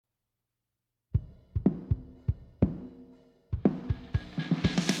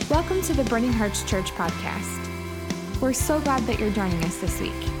Welcome to the Burning Hearts Church podcast. We're so glad that you're joining us this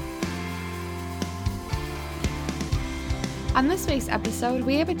week. On this week's episode,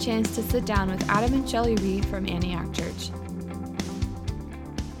 we have a chance to sit down with Adam and Shelley Reed from Antioch Church.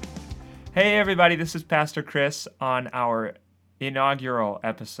 Hey everybody, this is Pastor Chris on our inaugural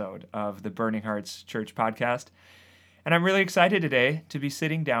episode of the Burning Hearts Church podcast. And I'm really excited today to be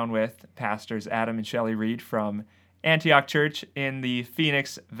sitting down with pastors Adam and Shelley Reed from Antioch Church in the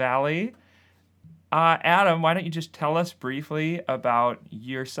Phoenix Valley. Adam, why don't you just tell us briefly about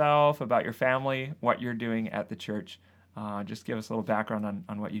yourself, about your family, what you're doing at the church. Just give us a little background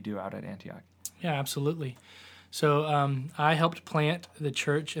on what you do out at Antioch. Yeah, absolutely. So I helped plant the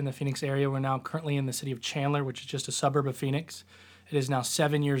church in the Phoenix area. We're now currently in the city of Chandler, which is just a suburb of Phoenix. It is now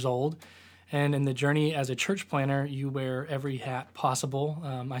 7 years old. And in the journey as a church planter, you wear every hat possible.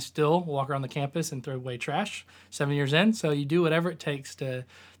 I still walk around the campus and throw away trash 7 years in. So you do whatever it takes to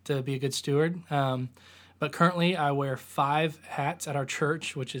be a good steward. But currently I wear 5 hats at our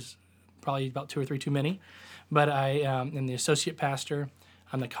church, which is probably about 2 or 3 too many. But I am the associate pastor.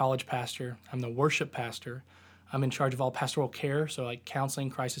 I'm the college pastor. I'm the worship pastor. I'm in charge of all pastoral care, so like counseling,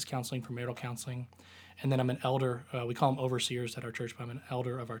 crisis counseling, premarital counseling. And then I'm an elder. We call them overseers at our church, but I'm an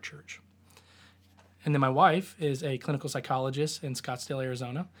elder of our church. And then my wife is a clinical psychologist in Scottsdale,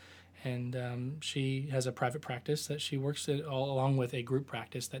 Arizona. And she has a private practice that she works at, along with a group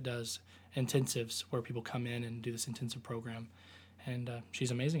practice that does intensives where people come in and do this intensive program. And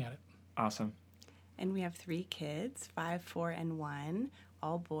she's amazing at it. Awesome. And we have 3 kids, 5, 4, and 1,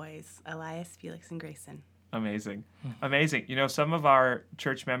 all boys, Elias, Felix, and Grayson. Amazing. Amazing. You know, some of our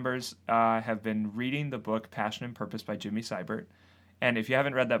church members have been reading the book Passion and Purpose by Jimmy Seibert. And if you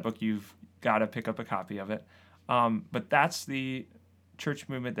haven't read that book, you've got to pick up a copy of it. But that's the church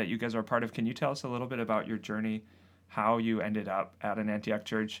movement that you guys are a part of. Can you tell us a little bit about your journey, how you ended up at an Antioch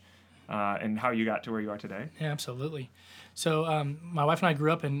church, and how you got to where you are today? Yeah, absolutely. So my wife and I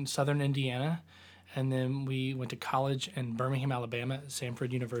grew up in southern Indiana, and then we went to college in Birmingham, Alabama at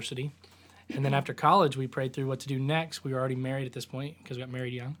Samford University. And then after college, we prayed through what to do next. We were already married at this point because we got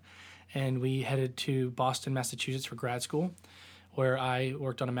married young. And we headed to Boston, Massachusetts for grad school, where I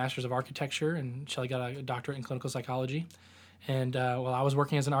worked on a master's of architecture, and Shelley got a doctorate in clinical psychology. And while I was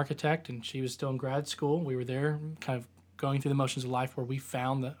working as an architect and she was still in grad school, we were there kind of going through the motions of life where we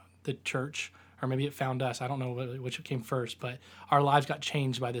found the church, or maybe it found us. I don't know which came first, but our lives got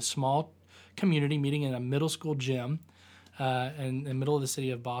changed by this small community meeting in a middle school gym in the middle of the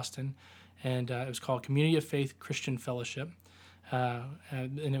city of Boston. And it was called Community of Faith Christian Fellowship.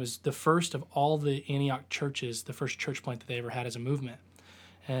 And it was the first of all the Antioch churches, the first church plant that they ever had as a movement.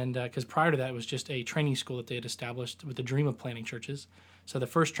 And because prior to that, it was just a training school that they had established with the dream of planting churches. So the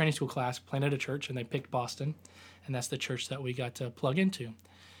first training school class planted a church, and they picked Boston. And that's the church that we got to plug into.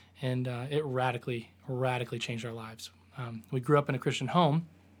 And it radically changed our lives. We grew up in a Christian home,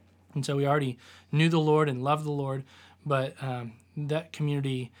 and so we already knew the Lord and loved the Lord. But that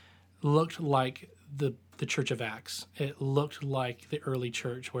community looked like the Church of Acts. It looked like the early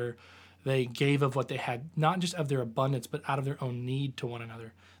church where they gave of what they had, not just of their abundance, but out of their own need to one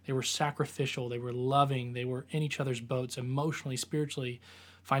another. They were sacrificial. They were loving. They were in each other's boats emotionally, spiritually,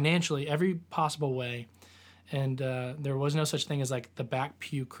 financially, every possible way. And there was no such thing as like the back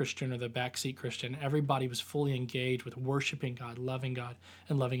pew Christian or the back seat Christian. Everybody was fully engaged with worshiping God,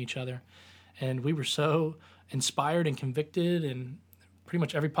 and loving each other. And we were so inspired and convicted and pretty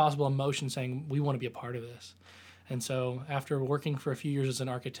much every possible emotion saying, we want to be a part of this. And so after working for a few years as an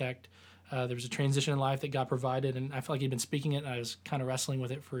architect, there was a transition in life that God provided, and I felt like he'd been speaking it, and I was kind of wrestling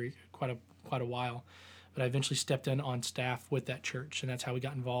with it for quite a while. But I eventually stepped in on staff with that church, and that's how we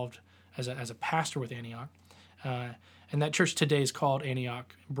got involved as a pastor with Antioch. And that church today is called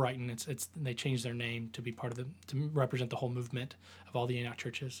Antioch Brighton. They changed their name to be part of to represent the whole movement of all the Antioch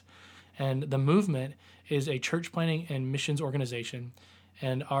churches. And the movement is a church planting and missions organization.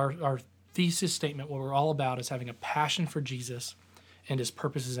 And our thesis statement, what we're all about, is having a passion for Jesus and his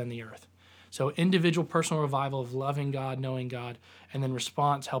purposes in the earth. So individual personal revival of loving God, knowing God, and then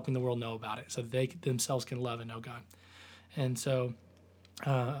response, helping the world know about it so they themselves can love and know God. And so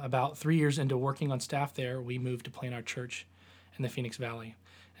about 3 years into working on staff there, we moved to plant our church in the Phoenix Valley.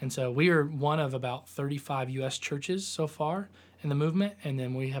 And so we are one of about 35 U.S. churches so far in the movement, and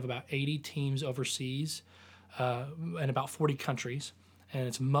then we have about 80 teams overseas in about 40 countries. And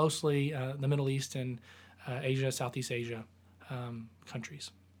it's mostly the Middle East and Asia, Southeast Asia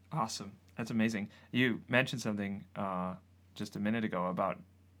countries. Awesome. That's amazing. You mentioned something just a minute ago about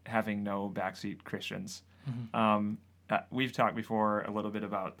having no backseat Christians. Mm-hmm. we've talked before a little bit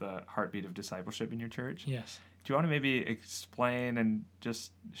about the heartbeat of discipleship in your church. Yes. Do you want to maybe explain and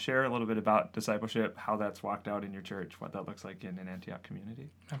just share a little bit about discipleship, how that's walked out in your church, what that looks like in an Antioch community?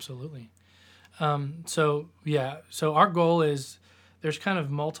 Absolutely. So our goal is there's kind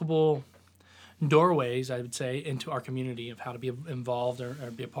of multiple doorways, I would say, into our community of how to be involved or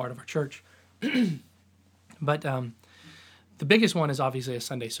be a part of our church. But the biggest one is obviously a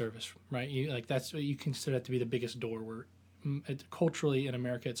Sunday service, right? That's what you consider that to be the biggest door. Where culturally in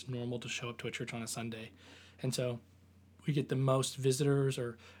America, it's normal to show up to a church on a Sunday. And so we get the most visitors,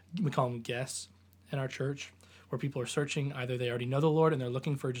 or we call them guests, in our church, where people are searching. Either they already know the Lord and they're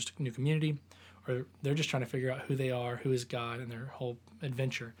looking for just a new community, or they're just trying to figure out who they are, who is God, and their whole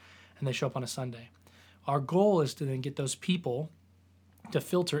adventure, and they show up on a Sunday. Our goal is to then get those people to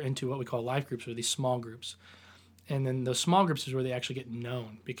filter into what we call life groups, or these small groups. And then those small groups is where they actually get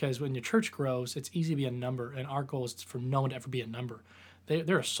known, because when your church grows, it's easy to be a number, and our goal is for no one to ever be a number.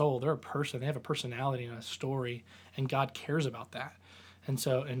 They're a soul, they're a person, they have a personality and a story, and God cares about that.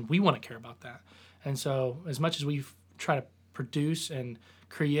 And we want to care about that. And so as much as we try to produce and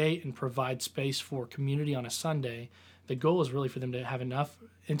create and provide space for community on a Sunday, the goal is really for them to have enough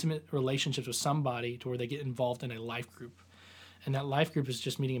intimate relationships with somebody to where they get involved in a life group. And that life group is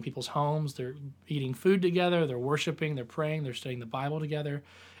just meeting in people's homes. They're eating food together, they're worshiping, they're praying, they're studying the Bible together,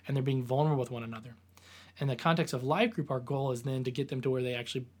 and they're being vulnerable with one another. In the context of life group, our goal is then to get them to where they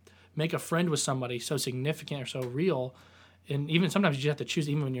actually make a friend with somebody so significant or so real. And even sometimes you just have to choose,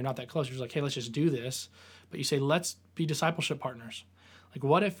 even when you're not that close. You're just like, hey, let's just do this. But you say, let's be discipleship partners. Like,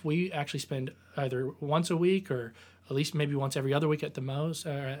 what if we actually spend either once a week, or at least maybe once every other week at the most, or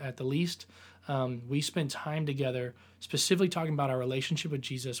at the least, we spend time together specifically talking about our relationship with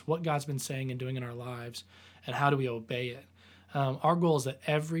Jesus, what God's been saying and doing in our lives, and how do we obey it. Our goal is that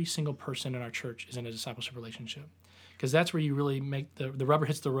every single person in our church is in a discipleship relationship, because that's where you really make the rubber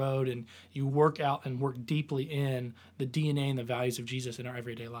hits the road, and you work out and work deeply in the DNA and the values of Jesus in our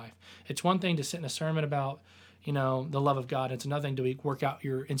everyday life. It's one thing to sit in a sermon about, the love of God. It's another thing to work out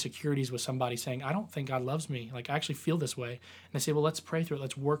your insecurities with somebody saying, I don't think God loves me. Like, I actually feel this way. And they say, well, let's pray through it.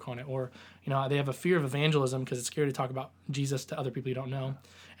 Let's work on it. Or, they have a fear of evangelism because it's scary to talk about Jesus to other people you don't know.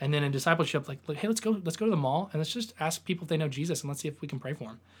 And then in discipleship, like, hey, let's go to the mall and let's just ask people if they know Jesus, and let's see if we can pray for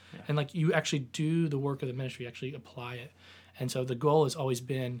them. Yeah. And you actually do the work of the ministry, actually apply it. And so the goal has always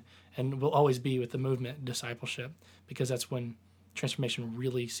been, and will always be with the movement, discipleship, because that's when transformation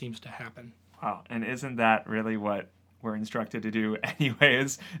really seems to happen. Wow. And isn't that really what we're instructed to do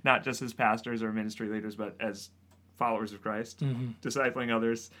anyways, not just as pastors or ministry leaders, but as followers of Christ, discipling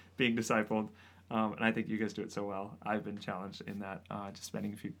others, being discipled. And I think you guys do it so well. I've been challenged in that, just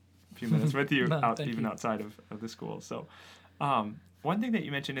spending a few minutes with you, outside of the school. So one thing that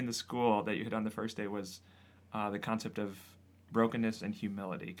you mentioned in the school that you hit on the first day was the concept of brokenness and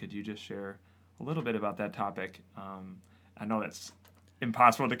humility. Could you just share a little bit about that topic? I know that's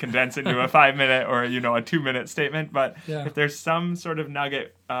impossible to condense into a 5-minute or a 2-minute statement, but if there's some sort of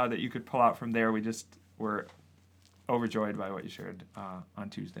nugget that you could pull out from there, we just were overjoyed by what you shared on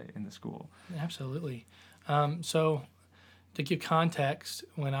Tuesday in the school. Absolutely. So to give context,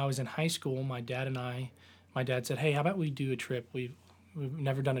 when I was in high school, my dad said, hey, how about we do a trip? We've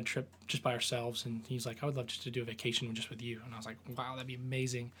never done a trip just by ourselves. And he's like, I would love just to do a vacation just with you. And I was like, wow, that'd be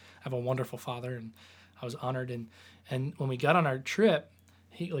amazing. I have a wonderful father, and I was honored. And when we got on our trip,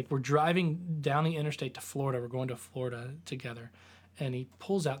 we're driving down the interstate to Florida. We're going to Florida together. And he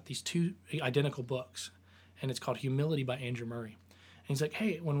pulls out these 2 identical books. And it's called Humility by Andrew Murray. And he's like,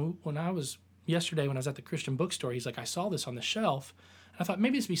 hey, when I was at the Christian bookstore, he's like, I saw this on the shelf. And I thought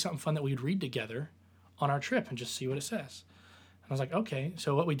maybe this would be something fun that we would read together on our trip and just see what it says. I was like, okay.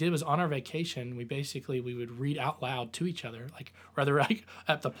 So what we did was, on our vacation, we would read out loud to each other, whether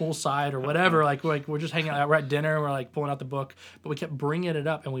at the poolside or whatever, like we're just hanging out, we're at dinner, and we're pulling out the book, but we kept bringing it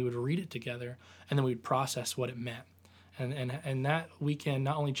up and we would read it together, and then we would process what it meant. And that weekend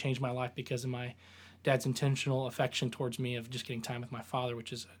not only changed my life because of my dad's intentional affection towards me of just getting time with my father,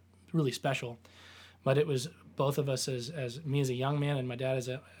 which is really special, but it was both of us as me as a young man and my dad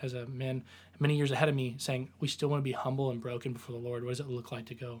as a man many years ahead of me saying, we still want to be humble and broken before the Lord. What does it look like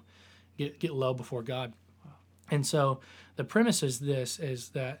to go get low before God? Wow. And so the premise is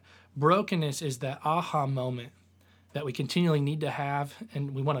that brokenness is that aha moment that we continually need to have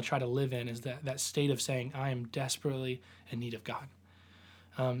and we want to try to live in, is that state of saying, I am desperately in need of God.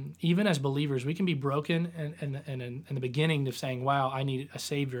 Even as believers, we can be broken and in the beginning of saying, wow, I need a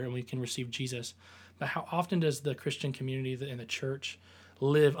Savior, and we can receive Jesus. But how often does the Christian community in the church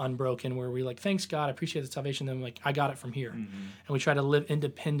live unbroken, where we like, thanks God, I appreciate the salvation, then like, I got it from here. And we try to live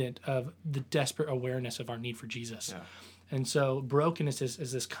independent of the desperate awareness of our need for Jesus. Yeah. And so brokenness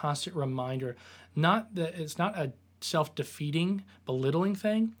is this constant reminder, not that it's not a self-defeating, belittling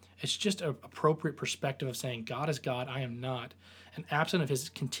thing. It's just an appropriate perspective of saying, God is God, I am not. And absent of his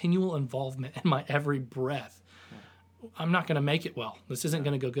continual involvement in my every breath, I'm not going to make it well. This isn't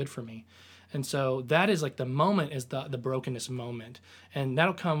going to go good for me. And so that is like the moment is the brokenness moment. And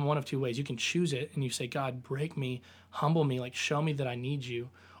that'll come one of two ways. You can choose it and you say, God, break me, humble me, like show me that I need you.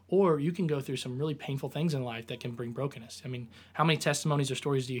 Or you can go through some really painful things in life that can bring brokenness. I mean, how many testimonies or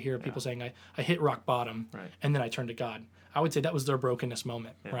stories do you hear of people saying, I hit rock bottom and then I turned to God? I would say that was their brokenness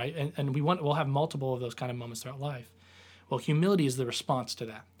moment, right? And we'll have multiple of those kind of moments throughout life. Well, humility is the response to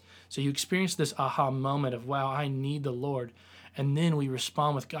that. So you experience this aha moment of, wow, I need the Lord. And then we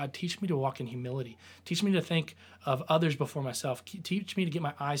respond with, God, teach me to walk in humility. Teach me to think of others before myself. Teach me to get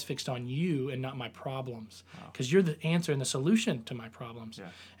my eyes fixed on you and not my problems. Because you're the answer and the solution to my problems. Yeah.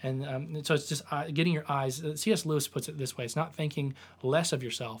 And so it's just getting your eyes. C.S. Lewis puts it this way. It's not thinking less of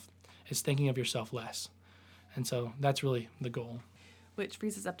yourself. It's thinking of yourself less. And so that's really the goal. Which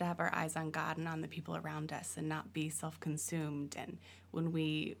frees us up to have our eyes on God and on the people around us and not be self-consumed. And when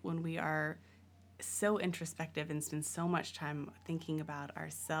we are so introspective and spend so much time thinking about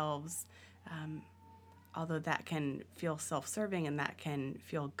ourselves, although that can feel self-serving and that can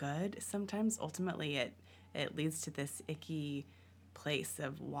feel good, sometimes ultimately it leads to this icky place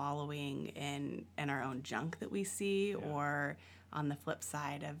of wallowing in our own junk that we see, or on the flip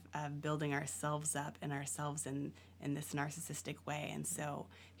side of building ourselves up and ourselves in this narcissistic way. And so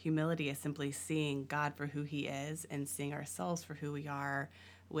humility is simply seeing God for who he is and seeing ourselves for who we are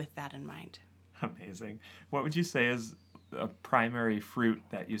with that in mind. Amazing. What would you say is a primary fruit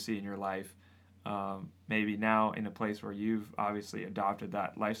that you see in your life, maybe now in a place where you've obviously adopted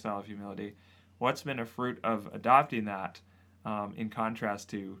that lifestyle of humility? What's been a fruit of adopting that in contrast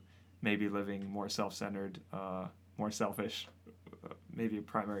to maybe living more self-centered, more selfish, maybe a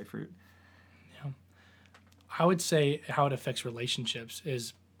primary fruit? Yeah. I would say how it affects relationships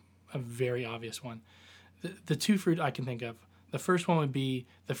is a very obvious one. The two fruit I can think of, the first one would be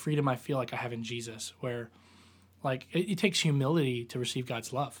the freedom I feel like I have in Jesus, where like it takes humility to receive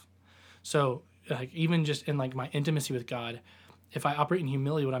God's love. So like even just in like my intimacy with God, if I operate in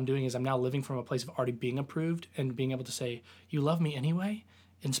humility, what I'm doing is I'm now living from a place of already being approved and being able to say, you love me anyway,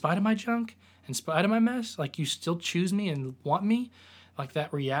 in spite of my junk, in spite of my mess, like you still choose me and want me. Like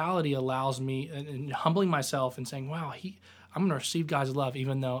that reality allows me, and humbling myself and saying, wow, I'm going to receive God's love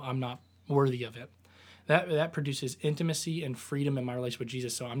even though I'm not worthy of it. That produces intimacy and freedom in my relationship with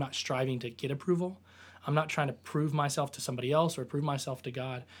Jesus. So I'm not striving to get approval. I'm not trying to prove myself to somebody else or prove myself to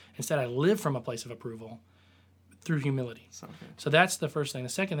God. Instead, I live from a place of approval through humility. So that's the first thing. The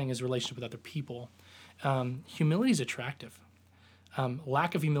second thing is relationship with other people. Humility is attractive.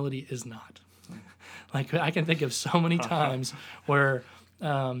 Lack of humility is not. Like I can think of so many times where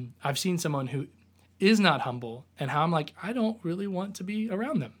I've seen someone who is not humble and how I'm like, I don't really want to be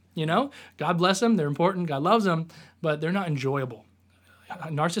around them. You know, God bless them. They're important. God loves them, but they're not enjoyable.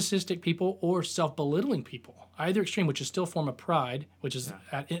 Narcissistic people or self-belittling people, either extreme, which is still a form of pride, which is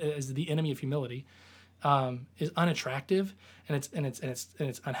the enemy of humility, is unattractive, and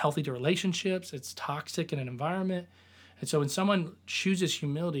it's unhealthy to relationships. It's toxic in an environment, and so when someone chooses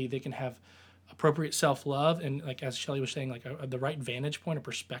humility, they can have appropriate self-love and, like as Shelley was saying, like the right vantage point or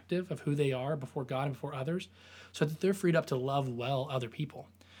perspective of who they are before God and before others, so that they're freed up to love well other people.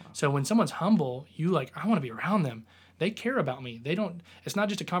 So when someone's humble, you like, I want to be around them. They care about me. They don't. It's not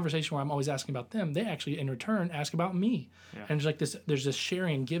just a conversation where I'm always asking about them. They actually, in return, ask about me. Yeah. And there's this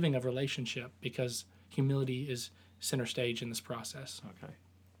sharing and giving of relationship because humility is center stage in this process. Okay.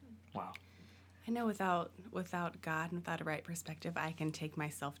 Wow. I know without God and without a right perspective, I can take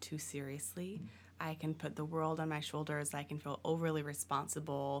myself too seriously. I can put the world on my shoulders. I can feel overly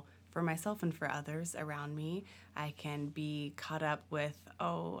responsible for myself and for others around me. I can be caught up with,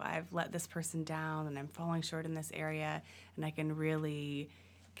 I've let this person down and I'm falling short in this area. And I can really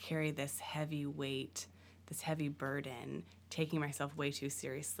carry this heavy weight, this heavy burden, taking myself way too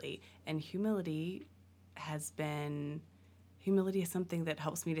seriously. And humility is something that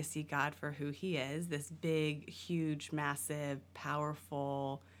helps me to see God for who he is, this big, huge, massive,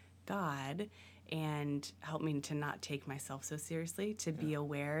 powerful God, and help me to not take myself so seriously, to be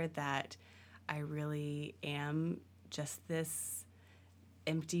aware that I really am just this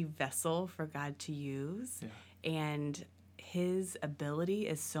empty vessel for God to use. Yeah. And his ability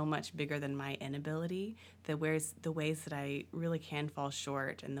is so much bigger than my inability. The ways that I really can fall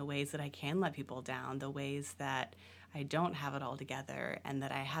short, and the ways that I can let people down, the ways that I don't have it all together and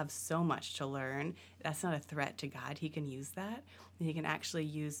that I have so much to learn, that's not a threat to God. He can use that. And He can actually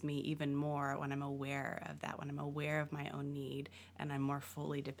use me even more when I'm aware of that, when I'm aware of my own need and I'm more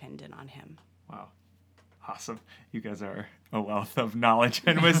fully dependent on Him. Wow. Awesome. You guys are a wealth of knowledge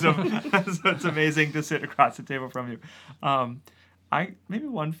and wisdom. So it's amazing to sit across the table from you. Maybe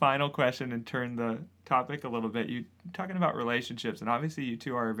one final question and turn the topic a little bit. You talking about relationships, and obviously you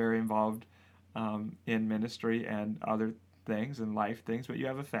two are very involved in ministry and other things and life things, but you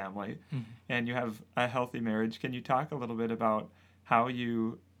have a family and you have a healthy marriage. Can you talk a little bit about how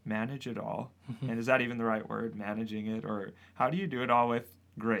you manage it all? And is that even the right word, managing it? Or how do you do it all with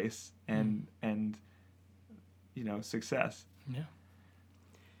grace and success? Yeah.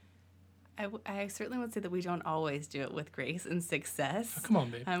 I certainly would say that we don't always do it with grace and success. Oh, come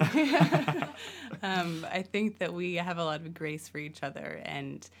on, babe. I think that we have a lot of grace for each other,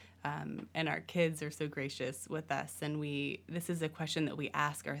 and our kids are so gracious with us. And this is a question that we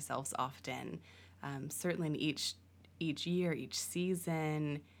ask ourselves often, certainly in each year, each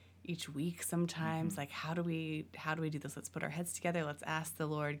season, each week sometimes. Like, how do we do this? Let's put our heads together. Let's ask the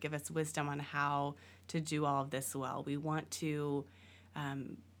Lord, give us wisdom on how to do all of this well. We want to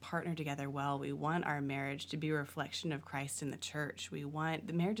partner together well. We want our marriage to be a reflection of Christ in the church.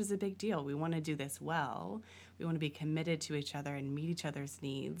 The marriage is a big deal. We want to do this well. We want to be committed to each other and meet each other's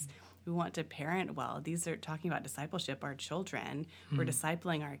needs. We want to parent well. These are talking about discipleship, our children. We're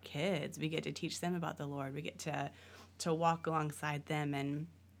discipling our kids. We get to teach them about the Lord. We get to walk alongside them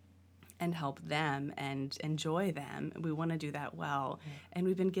and help them and enjoy them. We want to do that well. And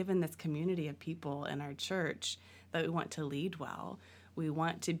we've been given this community of people in our church that we want to lead well. We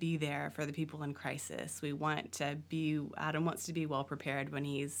want to be there for the people in crisis. Adam wants to be well prepared when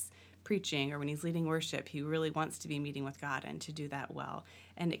he's preaching or when he's leading worship. He really wants to be meeting with God and to do that well.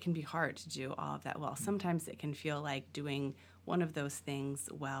 And it can be hard to do all of that well. Sometimes it can feel like doing one of those things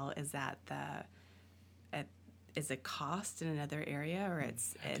well is a cost in another area, or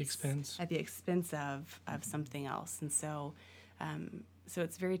it's at the expense of something else. And so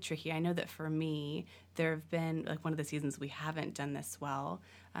it's very tricky. I know that for me, there have been, like, one of the seasons we haven't done this well.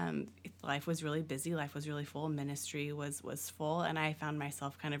 Life was really busy. Life was really full. Ministry was full. And I found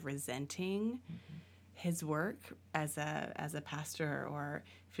myself kind of resenting his work as a pastor, or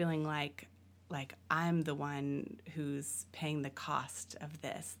feeling like I'm the one who's paying the cost of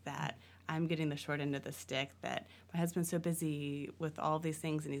this, that I'm getting the short end of the stick, that my husband's so busy with all these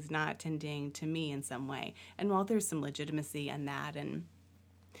things and he's not tending to me in some way. And while there's some legitimacy in that, and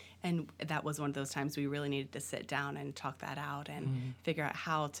that was one of those times we really needed to sit down and talk that out and figure out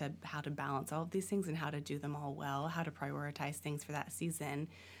how to balance all of these things and how to do them all well, how to prioritize things for that season.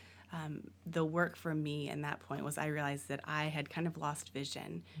 The work for me in that point was I realized that I had kind of lost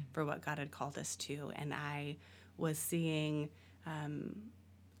vision for what God had called us to, and I was seeing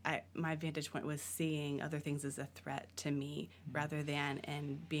my vantage point was seeing other things as a threat to me rather than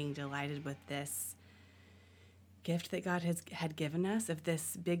and being delighted with this gift that God had given us of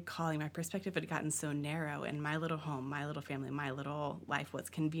this big calling. My perspective had gotten so narrow in my little home, my little family, my little life,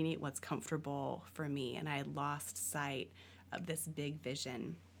 what's convenient, what's comfortable for me, and I had lost sight of this big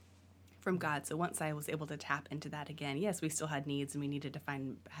vision from God. So once I was able to tap into that again, yes, we still had needs and we needed to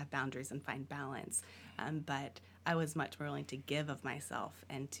have boundaries and find balance, but I was much more willing to give of myself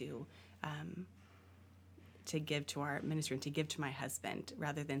and to give to our ministry and to give to my husband,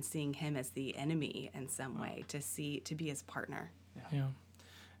 rather than seeing him as the enemy in some way, to be his partner. Yeah.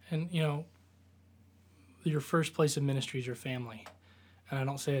 And, your first place of ministry is your family. And I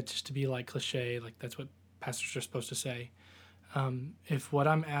don't say it just to be like cliche, like that's what pastors are supposed to say. If what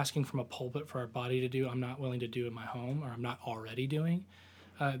I'm asking from a pulpit for our body to do, I'm not willing to do in my home, or I'm not already doing,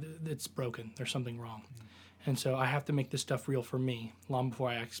 it's broken. There's something wrong. And so I have to make this stuff real for me long before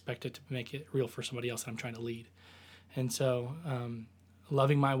I expect it to make it real for somebody else that I'm trying to lead. And so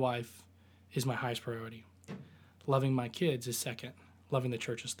loving my wife is my highest priority. Loving my kids is second. Loving the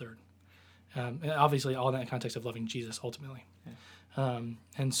church is third. Obviously, all in that context of loving Jesus ultimately. Yeah.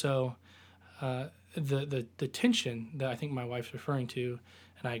 And so the tension that I think my wife's referring to,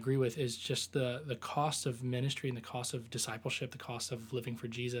 and I agree with, is just the cost of ministry and the cost of discipleship, the cost of living for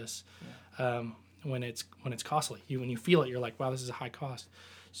Jesus. Yeah. When it's costly, when you feel it, you're like, wow, this is a high cost.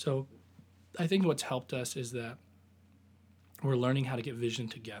 So I think what's helped us is that we're learning how to get vision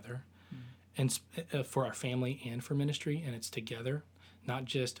together, and for our family and for ministry, and it's together, not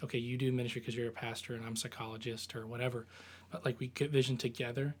just, okay, you do ministry because you're a pastor and I'm a psychologist or whatever, but like we get vision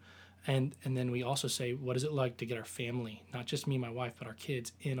together. And then we also say, what is it like to get our family, not just me and my wife, but our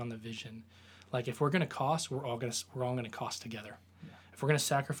kids, in on the vision? Like, if we're going to cost, we're all going to cost together. Yeah. If if we're going to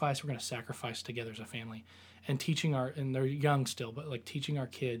sacrifice, we're going to sacrifice together as a family. And teaching and they're young still, but like teaching our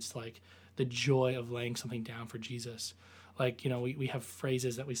kids like the joy of laying something down for Jesus. Like, we have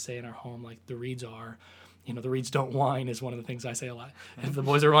phrases that we say in our home, like the Reeds are, the Reeds don't whine is one of the things I say a lot. If the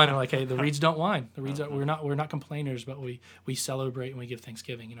boys are whining, I'm like, hey, the Reeds don't whine. The Reeds we're not complainers, but we celebrate and we give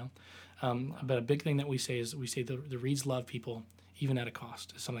Thanksgiving, But a big thing that we say is the Reeds love people even at a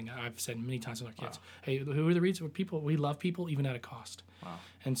cost. Is something I've said many times with our kids. Wow. Hey, who are the Reeds? We're people. We love people even at a cost. Wow.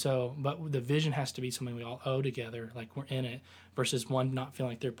 And so, but the vision has to be something we all owe together, like we're in it, versus one not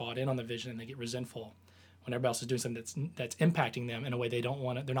feeling like they're bought in on the vision and they get resentful when everybody else is doing something that's impacting them in a way they don't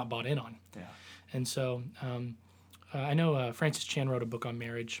want it, they're not bought in on. Yeah. And so I know Francis Chan wrote a book on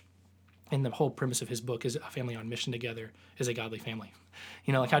marriage, and the whole premise of his book is a family on mission together is a godly family.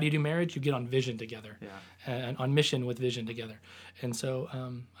 Like how do you do marriage? You get on vision together, and on mission with vision together. And so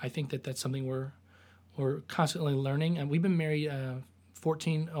I think that's something we're constantly learning. And we've been married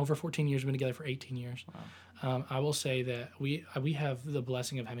over 14 years, we've been together for 18 years. Wow. I will say that we have the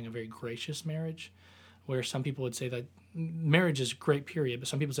blessing of having a very gracious marriage, where some people would say that marriage is great, period, but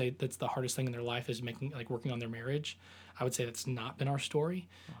some people say that's the hardest thing in their life is working on their marriage. I would say that's not been our story.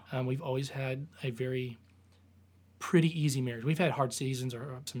 We've always had a very pretty easy marriage. We've had hard seasons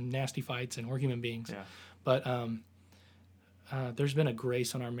or some nasty fights, and we're human beings. Yeah. But there's been a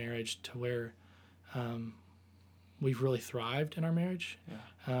grace on our marriage to where we've really thrived in our marriage.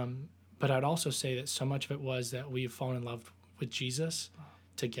 Yeah. But I'd also say that so much of it was that we've fallen in love with Jesus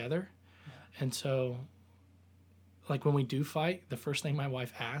together. And so, like when we do fight, the first thing my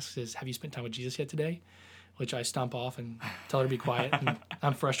wife asks is, have you spent time with Jesus yet today? Which I stomp off and tell her to be quiet. And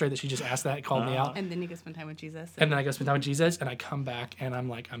I'm frustrated that she just asked that, called me out. And then you go spend time with Jesus. And then I go spend time with Jesus, and I come back, and I'm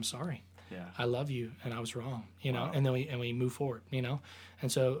like, I'm sorry. Yeah. I love you, and I was wrong, Wow. And then we move forward,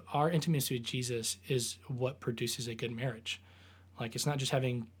 And so our intimacy with Jesus is what produces a good marriage. Like, it's not just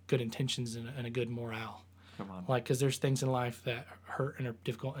having good intentions and a good morale. Come on. Like, because there's things in life that hurt and are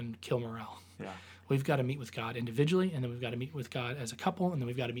difficult and kill morale. Yeah. We've got to meet with God individually, and then we've got to meet with God as a couple, and then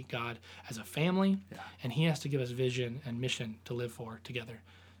we've got to meet God as a family. Yeah. And he has to give us vision and mission to live for together.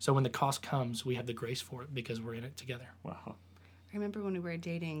 So when the cost comes, we have the grace for it because we're in it together. Wow. I remember when we were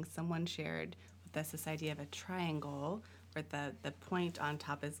dating, someone shared with us this idea of a triangle where the point on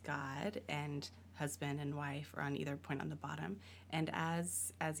top is God and husband and wife are on either point on the bottom. And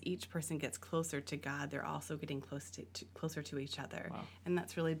as each person gets closer to God, they're also getting closer to each other. Wow. And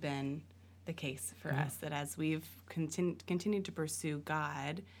that's really been the case for us, that as we've continued to pursue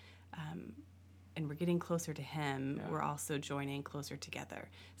God and we're getting closer to him, we're also joining closer together.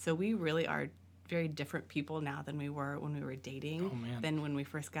 So we really are very different people now than we were when we were dating, than when we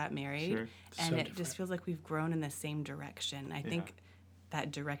first got married. Sure. And it just feels like we've grown in the same direction. I think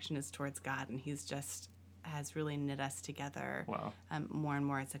that direction is towards God, and he's just has really knit us together more and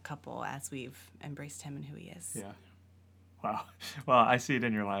more as a couple as we've embraced him and who he is. Yeah. Wow. Well, I see it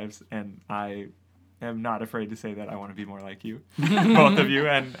in your lives, and I am not afraid to say that I want to be more like you, both of you.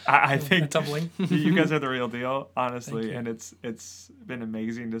 And I think you guys are the real deal, honestly. And it's been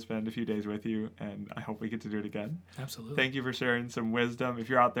amazing to spend a few days with you, and I hope we get to do it again. Absolutely. Thank you for sharing some wisdom. If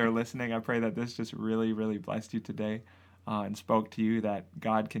you're out there listening, I pray that this just really, really blessed you today and spoke to you, that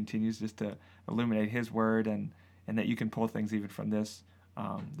God continues just to illuminate his word, and that you can pull things even from this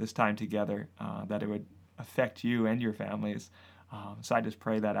time together, that it would affect you and your families. So I just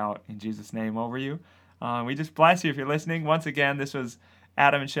pray that out in Jesus' name over you. We just bless you if you're listening. Once again, this was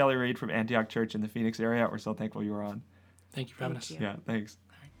Adam and Shelley Reed from Antioch Church in the Phoenix area. We're so thankful you were on. Thank you for having us. Yeah, thanks.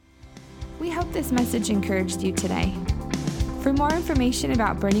 We hope this message encouraged you today. For more information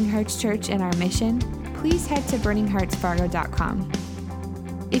about Burning Hearts Church and our mission, please head to burningheartsfargo.com.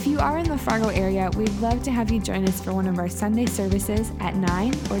 If you are in the Fargo area, we'd love to have you join us for one of our Sunday services at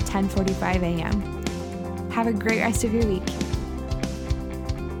 9 or 10:45 a.m. Have a great rest of your week.